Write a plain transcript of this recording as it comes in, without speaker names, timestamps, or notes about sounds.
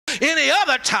Any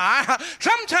other time,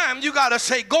 sometimes you got to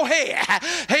say, go ahead,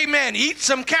 amen, eat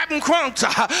some Captain Crunch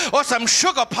or some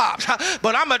Sugar Pops,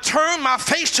 but I'm going to turn my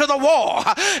face to the wall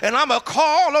and I'm going to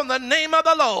call on the name of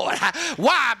the Lord.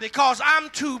 Why? Because I'm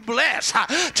too blessed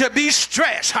to be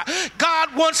stressed.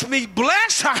 God wants me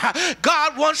blessed.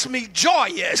 God wants me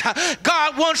joyous.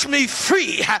 God wants me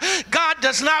free. God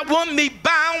does not want me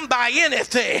bound by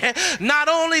anything. Not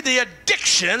only the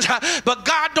addictions, but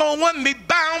God don't want me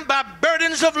bound by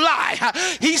burdens of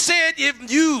life. He said,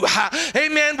 if you,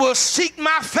 amen, will seek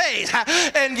my face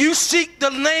and you seek the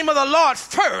name of the Lord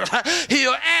first,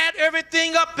 he'll add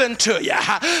everything up into you.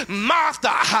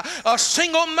 Martha, a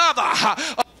single mother,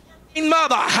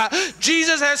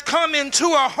 Jesus has come into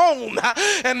her home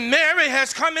and Mary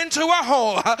has come into her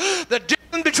home. The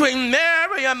difference between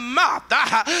Mary and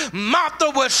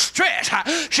Martha was stressed.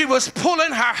 She was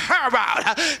pulling her hair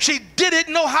out. She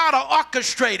didn't know how to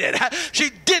orchestrate it. She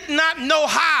did not know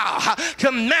how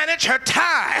to manage her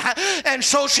time, and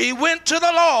so she went to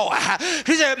the Lord.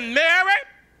 She said,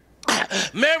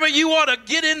 Mary, you ought to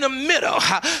get in the middle,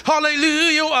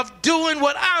 hallelujah, of doing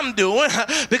what I'm doing,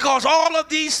 because all of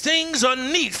these things are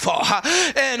needful.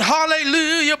 And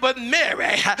hallelujah, but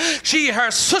Mary,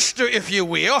 her sister, if you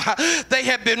will, they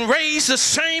have been raised the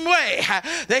same way.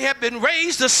 They have been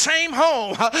raised the same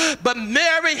home, but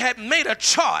Mary had made a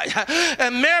choice.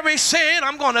 And Mary said,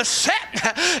 I'm going to sit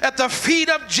at the feet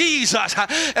of Jesus.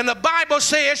 And the Bible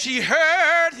says she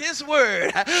heard his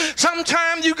word.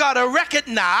 Sometimes you got to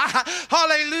recognize,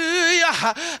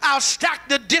 hallelujah, I'll stack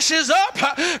the dishes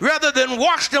up rather than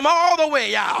wash them all the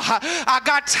way out. I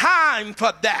got time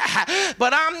for that,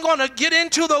 but I'm going to get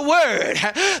into the word.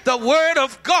 The word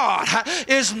of God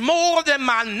is more than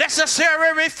my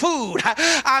necessary food.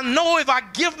 I know if I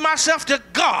give myself to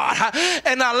God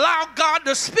and allow God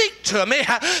to speak to me,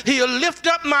 he'll lift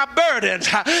up my burdens.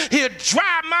 He'll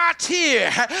dry my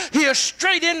tears. He'll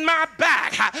straighten my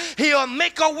back. He'll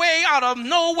make a way out of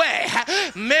no way.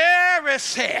 Mary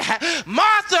said,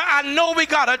 Martha, I know we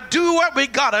got to do what we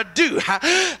got to do.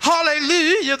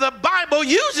 Hallelujah. The Bible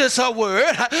uses a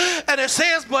word and it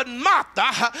says, but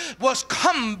Martha was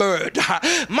cumbered.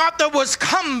 Martha was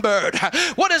cumbered.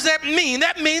 What does that mean?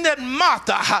 That means that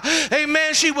Martha,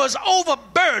 amen, she was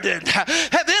overburdened.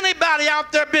 Have anybody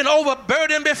out there been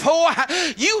overburdened before?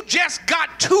 You just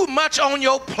got too much on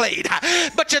your plate,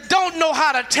 but you don't know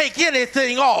how to take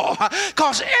anything off,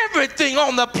 because everything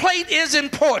on the plate is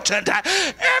important.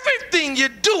 Everything you're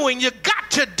doing, you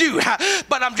got to do.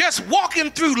 But I'm just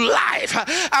walking through life.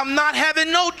 I'm not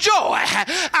having no joy.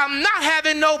 I'm not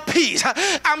having no peace.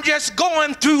 I'm just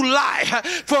going through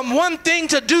life from one thing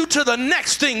to do to the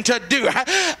next thing to do.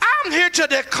 I'm here to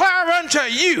declare unto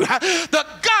you, the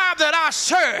God that I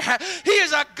serve, he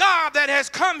is a God that has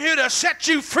come here to set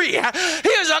you free. He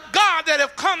is a God that has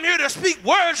come here to speak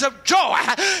words of joy.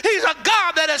 He's a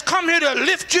God that has come here to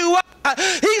lift you up.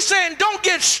 He's saying, don't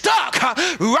get stuck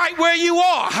right where you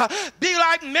are. Be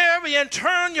like Mary and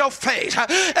turn your face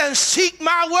and seek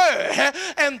my word,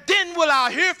 and then will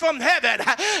I hear from heaven,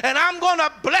 and I'm going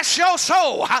to bless your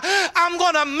soul. I'm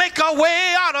going to make a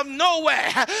way out of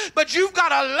nowhere. But you've got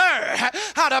to learn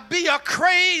how to be a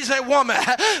crazy woman.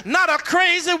 Not a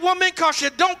crazy woman because you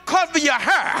don't cover your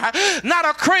hair. Not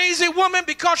a crazy woman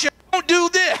because you don't do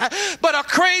this, but a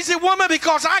crazy woman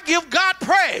because I give God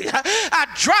praise. I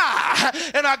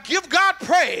drive and I give God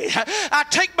praise. I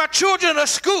take my children to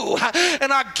school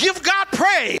and I give God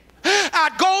praise. I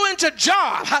go into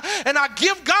job and I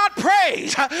give God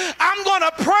praise. I'm going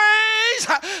to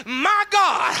praise my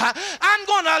God. I'm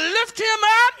going to lift him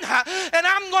up, and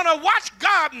I'm going to watch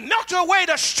God melt away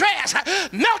the stress,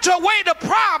 melt away the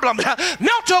problems,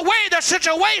 melt away the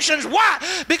situations. Why?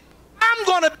 Because I'm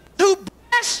going to be too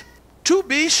blessed to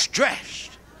be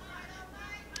stressed.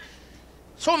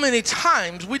 So many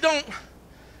times we don't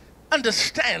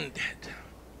understand it.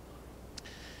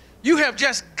 You have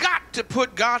just got to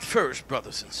put God first,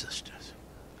 brothers and sisters.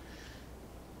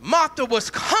 Martha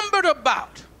was cumbered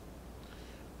about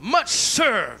much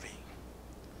serving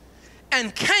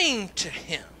and came to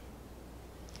him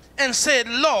and said,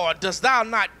 Lord, dost thou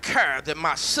not care that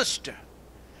my sister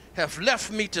hath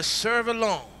left me to serve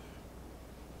alone?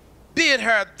 Bid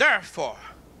her therefore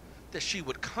that she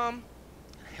would come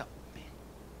and help me.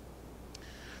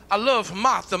 I love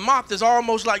Martha. Martha's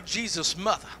almost like Jesus'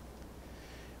 mother.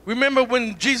 Remember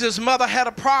when Jesus' mother had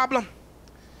a problem?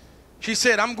 She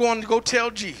said, I'm going to go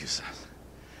tell Jesus.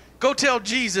 Go tell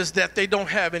Jesus that they don't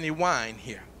have any wine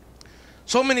here.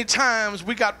 So many times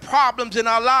we got problems in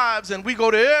our lives and we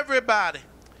go to everybody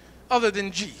other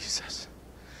than Jesus.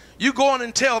 You go on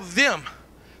and tell them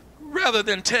rather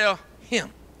than tell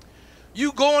him.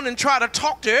 You go on and try to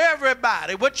talk to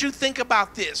everybody what you think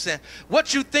about this and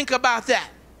what you think about that.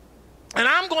 And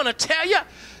I'm going to tell you,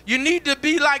 you need to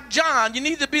be like John. You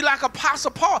need to be like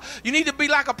Apostle Paul. You need to be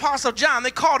like Apostle John.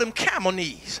 They called him camel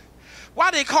knees. Why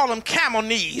they call him camel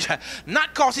knees?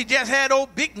 Not because he just had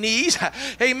old big knees.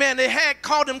 Amen. They had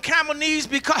called him camel knees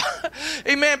because,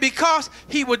 amen, because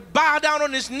he would bow down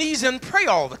on his knees and pray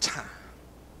all the time.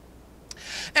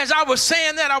 As I was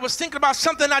saying that, I was thinking about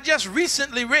something I just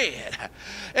recently read.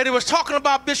 And it was talking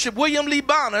about Bishop William Lee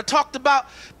Bonner. It talked about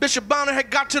Bishop Bonner had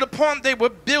got to the point they were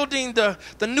building the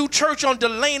new church on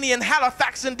Delaney in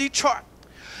Halifax in Detroit.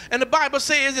 And the Bible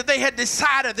says that they had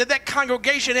decided that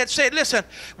congregation had said, listen,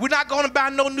 we're not going to buy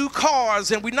no new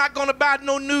cars and we're not going to buy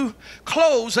no new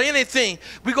clothes or anything.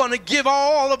 We're going to give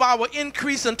all of our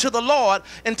increase unto the Lord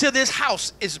until this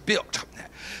house is built.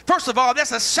 First of all,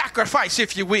 that's a sacrifice,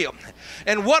 if you will.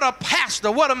 And what a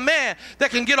pastor, what a man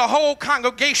that can get a whole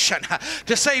congregation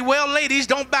to say, well, ladies,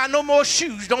 don't buy no more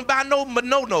shoes. Don't buy no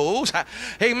no-nos.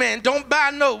 Amen. Don't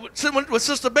buy no. With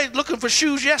Sister Bates looking for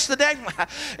shoes yesterday.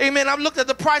 Amen. I looked at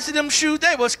the price of them shoes.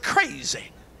 They was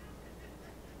crazy.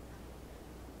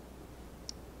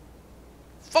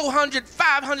 $400,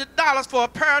 $500 for a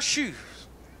pair of shoes.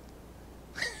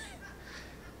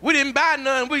 We didn't buy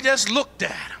none. We just looked at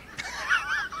them.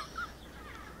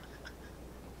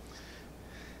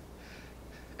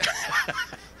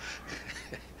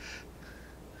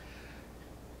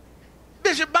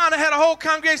 Bishop Bonner had a whole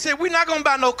congregation said, we're not going to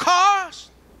buy no cars.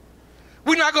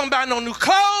 We're not going to buy no new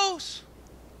clothes.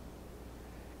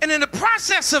 And in the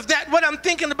process of that, what I'm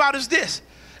thinking about is this,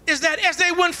 is that as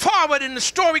they went forward and the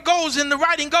story goes and the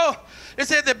writing goes, it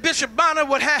said that Bishop Bonner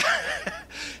would have,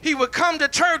 he would come to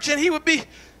church and he would be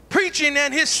preaching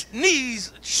and his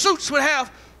knees, suits would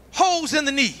have holes in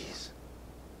the knees.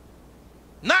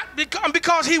 Not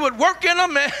because he would work in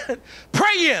them and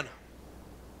pray in them.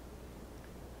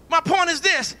 My point is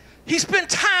this. He spent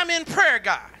time in prayer,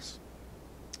 guys.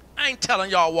 I ain't telling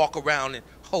y'all walk around and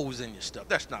holes in your stuff.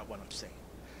 That's not what I'm saying.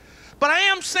 But I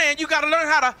am saying you got to learn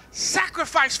how to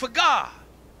sacrifice for God.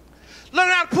 Learn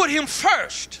how to put him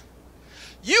first.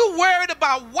 You worried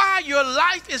about why your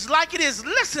life is like it is.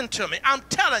 Listen to me. I'm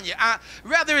telling you.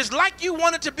 Whether it's like you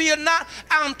want it to be or not,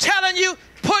 I'm telling you,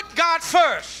 put God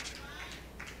first.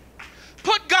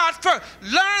 Put God first.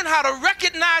 Learn how to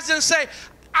recognize and say,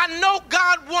 I know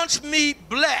God wants me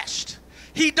blessed.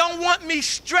 He don't want me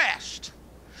stressed.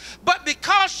 But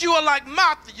because you are like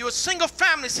Martha, you're a single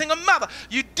family, single mother,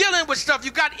 you're dealing with stuff,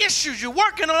 you got issues, you're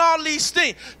working on all these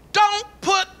things. Don't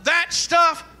put that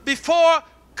stuff before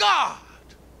God.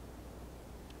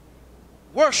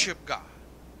 Worship God.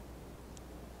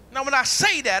 Now, when I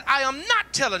say that, I am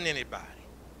not telling anybody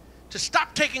to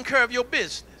stop taking care of your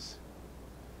business.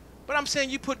 But I'm saying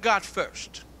you put God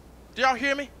first. Do y'all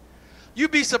hear me?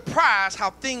 You'd be surprised how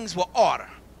things will order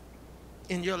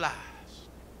in your lives.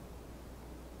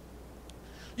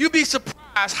 You'd be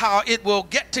surprised how it will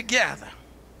get together.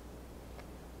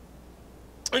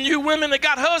 And you women that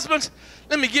got husbands,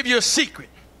 let me give you a secret.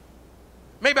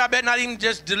 Maybe I better not even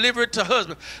just deliver it to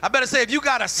husband. I better say if you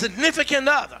got a significant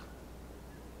other,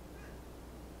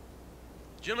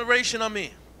 generation I'm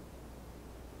in,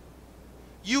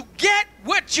 you get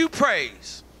what you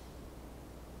praise.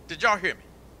 Did y'all hear me?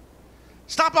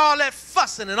 Stop all that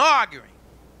fussing and arguing.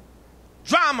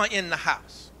 Drama in the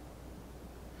house.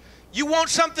 You want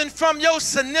something from your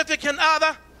significant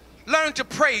other? Learn to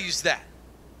praise that.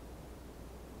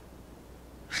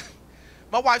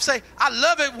 My wife say, I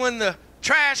love it when the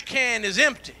trash can is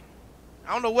empty.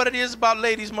 I don't know what it is about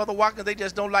ladies, Mother Watkins, they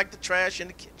just don't like the trash in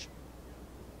the kitchen.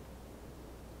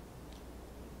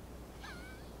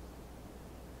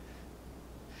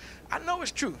 I know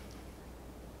it's true.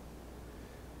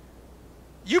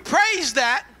 You praise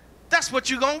that, that's what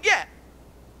you're going to get.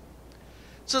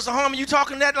 Sister Harmon, you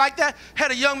talking that like that?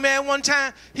 Had a young man one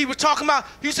time, he was talking about,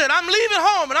 he said, I'm leaving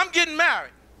home and I'm getting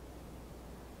married.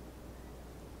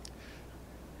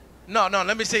 No,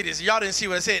 let me say this. Y'all didn't see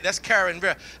what I said. That's Karen.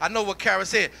 I know what Karen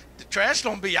said. The trash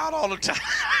don't be out all the time.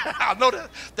 I know that.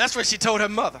 That's what she told her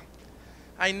mother.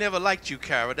 I ain't never liked you,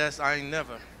 Karen. I ain't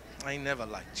never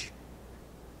liked you.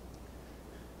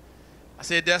 I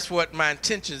said, that's what my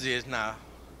intentions is now.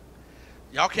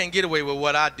 Y'all can't get away with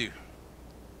what I do.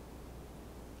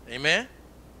 Amen?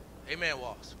 Amen,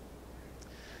 Walls.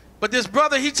 But this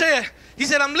brother, he said,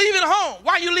 I'm leaving home.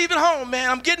 Why you leaving home,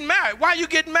 man? I'm getting married. Why you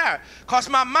getting married? Because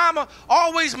my mama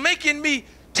always making me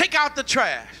take out the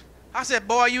trash. I said,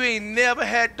 boy, you ain't never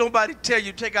had nobody tell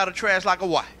you take out the trash like a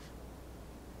wife.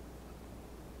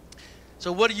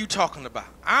 So what are you talking about?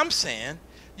 I'm saying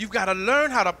you've got to learn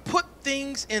how to put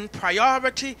things in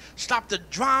priority. Stop the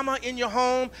drama in your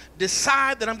home.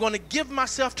 Decide that I'm going to give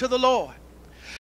myself to the Lord.